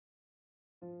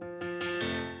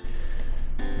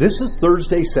This is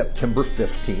Thursday, September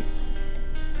 15th.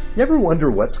 You ever wonder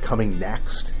what's coming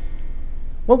next?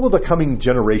 What will the coming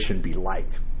generation be like?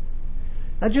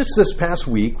 Now, just this past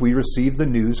week, we received the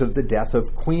news of the death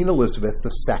of Queen Elizabeth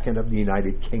II of the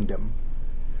United Kingdom.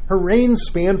 Her reign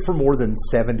spanned for more than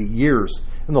 70 years.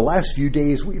 In the last few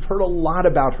days, we've heard a lot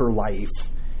about her life,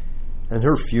 and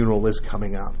her funeral is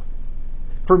coming up.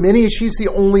 For many, she's the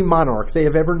only monarch they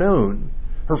have ever known.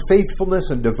 Her faithfulness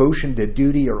and devotion to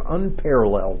duty are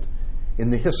unparalleled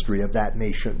in the history of that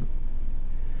nation.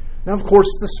 Now, of course,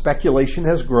 the speculation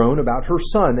has grown about her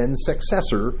son and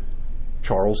successor,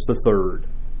 Charles III.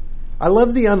 I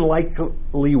love the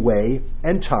unlikely way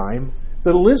and time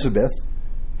that Elizabeth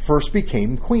first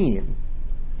became queen.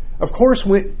 Of course,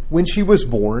 when she was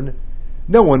born,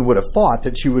 no one would have thought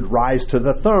that she would rise to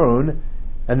the throne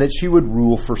and that she would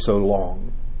rule for so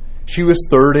long. She was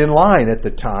third in line at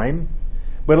the time,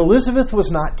 but Elizabeth was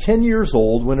not 10 years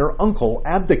old when her uncle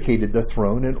abdicated the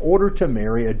throne in order to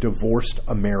marry a divorced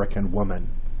American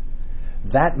woman.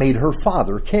 That made her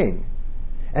father king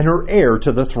and her heir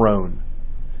to the throne,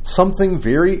 something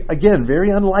very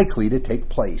unlikely to take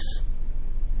place.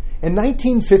 In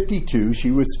 1952,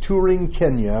 she was touring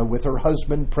Kenya with her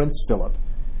husband, Prince Philip.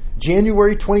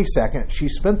 January 22nd, she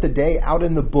spent the day out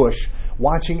in the bush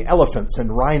watching elephants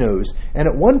and rhinos, and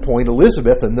at one point,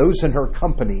 Elizabeth and those in her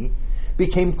company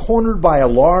became cornered by a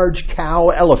large cow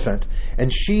elephant,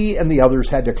 and she and the others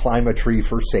had to climb a tree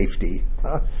for safety.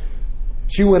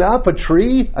 She went up a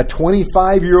tree, a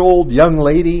 25-year-old young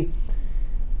lady,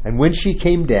 and when she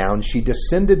came down, she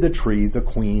descended the tree, the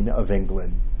Queen of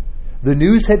England. The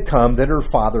news had come that her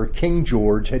father, King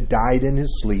George, had died in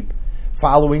his sleep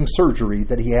following surgery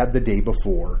that he had the day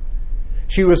before.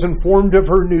 She was informed of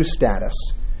her new status.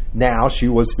 Now she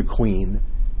was the Queen.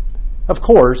 Of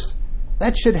course,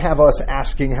 that should have us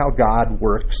asking how God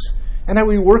works and how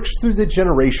he works through the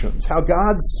generations, how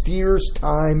God steers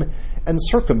time and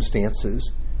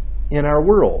circumstances in our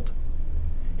world.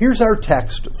 Here's our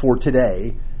text for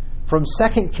today from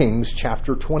 2 Kings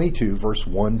chapter 22, verse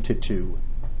 1 to 2.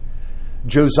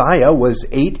 Josiah was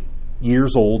 8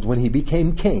 years old when he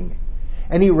became king,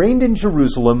 and he reigned in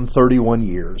Jerusalem 31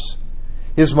 years.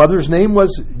 His mother's name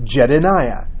was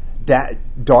Jedaniah,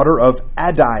 daughter of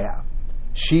Adiah.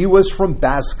 She was from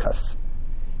Bazkath.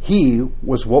 He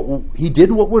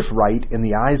did what was right in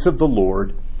the eyes of the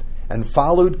Lord and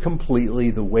followed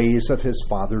completely the ways of his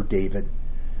father David,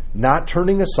 not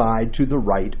turning aside to the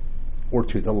right or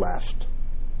to the left.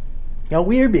 Now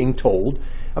we are being told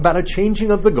about a changing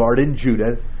of the guard in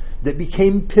Judah that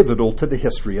became pivotal to the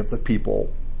history of the people.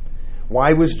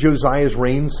 Why was Josiah's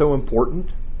reign so important?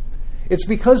 It's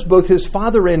because both his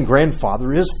father and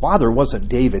grandfather, his father wasn't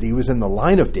David, he was in the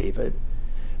line of David,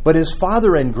 but his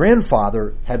father and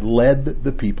grandfather had led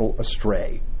the people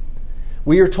astray.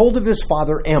 We are told of his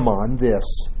father Amon this: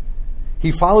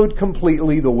 he followed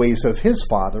completely the ways of his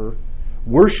father,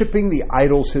 worshiping the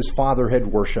idols his father had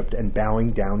worshipped and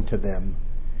bowing down to them.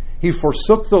 He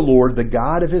forsook the Lord, the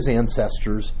God of his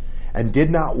ancestors, and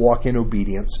did not walk in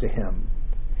obedience to him.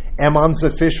 Ammon's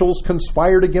officials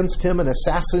conspired against him and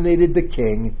assassinated the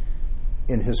king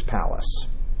in his palace.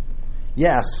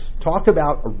 Yes, talk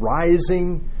about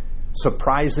rising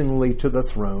surprisingly to the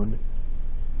throne.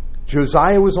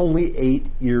 Josiah was only 8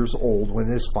 years old when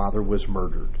his father was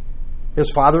murdered. His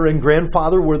father and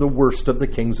grandfather were the worst of the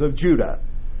kings of Judah.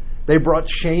 They brought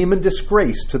shame and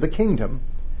disgrace to the kingdom.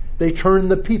 They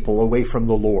turned the people away from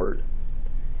the Lord.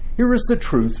 Here is the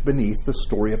truth beneath the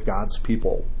story of God's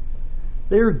people.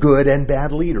 They are good and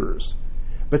bad leaders,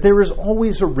 but there is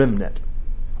always a remnant,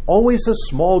 always a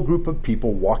small group of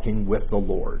people walking with the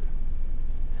Lord.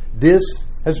 This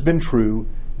has been true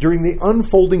during the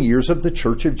unfolding years of the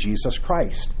Church of Jesus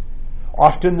Christ.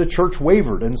 Often the church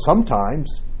wavered and sometimes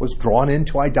was drawn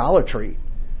into idolatry.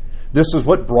 This is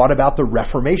what brought about the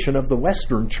Reformation of the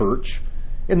Western Church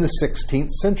in the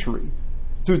 16th century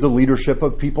through the leadership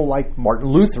of people like Martin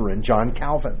Luther and John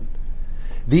Calvin.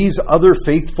 These other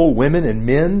faithful women and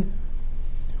men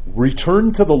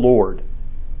returned to the Lord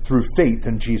through faith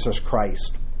in Jesus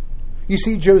Christ. You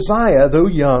see, Josiah, though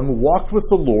young, walked with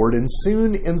the Lord and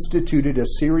soon instituted a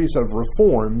series of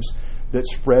reforms that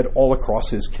spread all across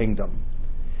his kingdom.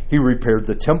 He repaired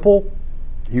the temple,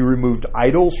 he removed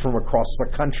idols from across the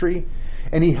country,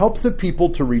 and he helped the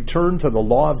people to return to the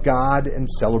law of God and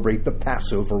celebrate the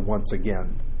Passover once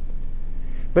again.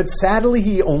 But sadly,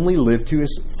 he only lived to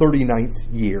his 39th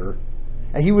year,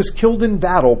 and he was killed in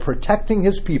battle protecting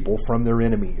his people from their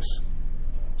enemies.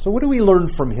 So what do we learn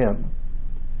from him?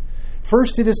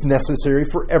 First, it is necessary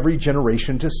for every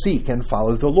generation to seek and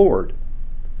follow the Lord.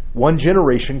 One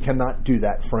generation cannot do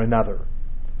that for another.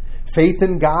 Faith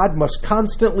in God must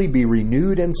constantly be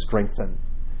renewed and strengthened.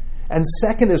 And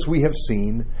second, as we have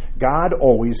seen, God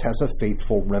always has a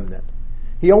faithful remnant.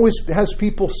 He always has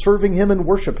people serving Him and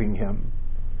worshiping Him.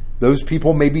 Those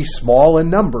people may be small in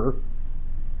number.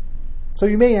 So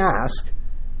you may ask,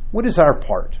 what is our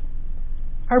part?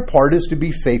 Our part is to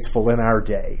be faithful in our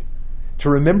day, to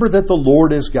remember that the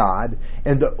Lord is God,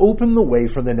 and to open the way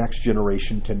for the next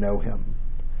generation to know Him,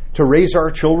 to raise our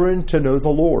children to know the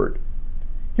Lord.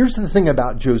 Here's the thing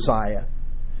about Josiah.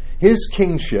 His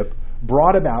kingship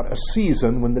brought about a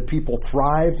season when the people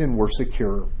thrived and were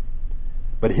secure.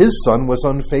 But his son was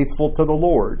unfaithful to the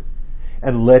Lord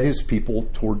and led his people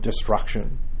toward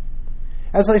destruction.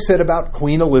 As I said about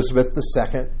Queen Elizabeth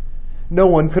II, no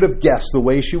one could have guessed the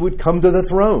way she would come to the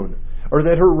throne, or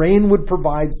that her reign would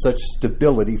provide such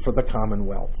stability for the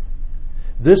Commonwealth.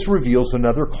 This reveals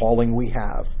another calling we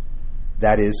have,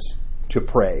 that is, to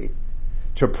pray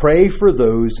for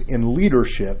those in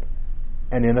leadership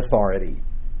and in authority.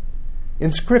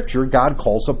 In Scripture, God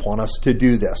calls upon us to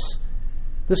do this.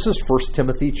 This is 1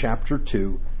 Timothy chapter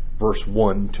 2, verse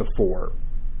 1 to 4.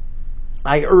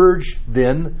 I urge,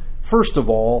 then, first of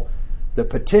all, that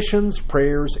petitions,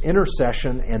 prayers,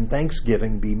 intercession, and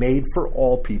thanksgiving be made for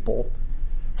all people,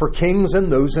 for kings and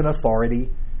those in authority,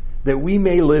 that we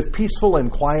may live peaceful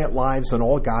and quiet lives in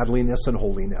all godliness and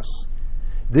holiness.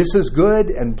 This is good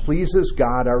and pleases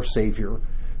God our Savior,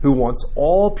 who wants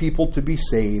all people to be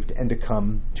saved and to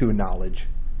come to a knowledge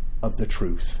of the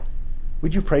truth.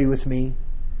 Would you pray with me?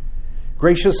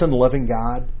 Gracious and loving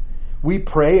God, we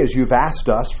pray as you've asked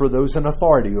us for those in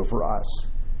authority over us.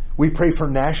 We pray for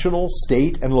national,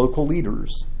 state, and local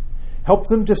leaders. Help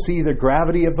them to see the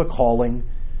gravity of the calling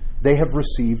they have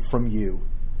received from you.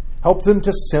 Help them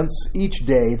to sense each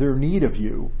day their need of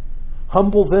you.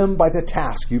 Humble them by the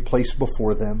task you place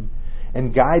before them,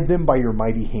 and guide them by your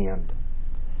mighty hand.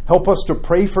 Help us to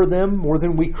pray for them more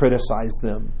than we criticize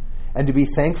them, and to be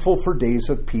thankful for days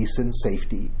of peace and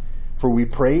safety. For we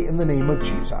pray in the name of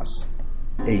Jesus.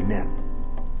 Amen.